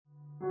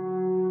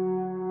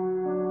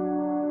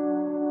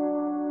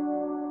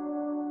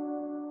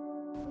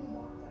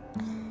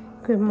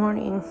Good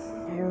morning,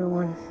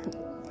 everyone.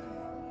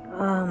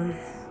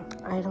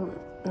 I don't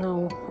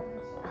know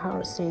how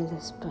to say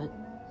this, but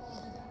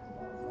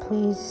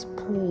please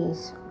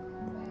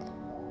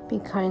be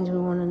kind to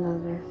one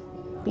another.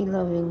 Be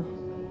loving.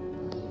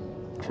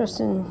 Trust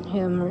in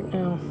Him right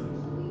now.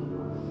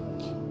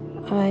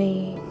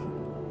 I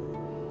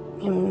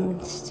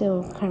am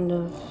still kind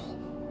of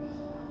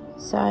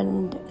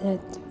saddened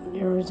that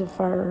there was a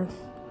fire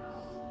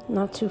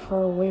not too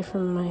far away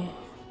from my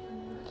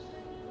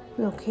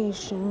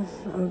location.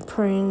 I'm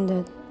praying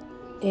that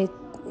it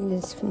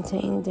is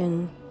contained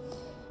and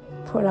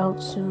put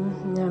out soon,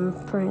 and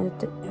I'm praying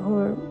that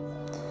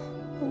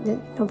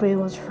nobody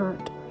was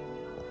hurt.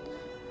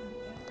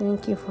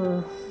 Thank you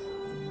for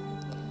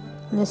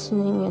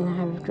listening, and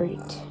have a great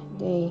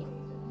day.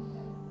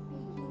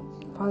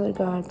 Father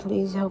God,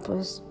 please help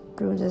us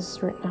through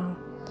this right now.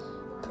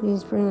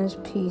 Please bring us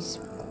peace,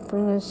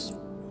 bring us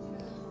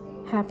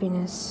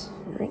happiness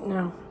right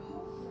now.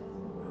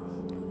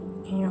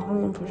 In your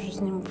holy and precious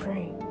name we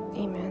pray.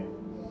 Amen.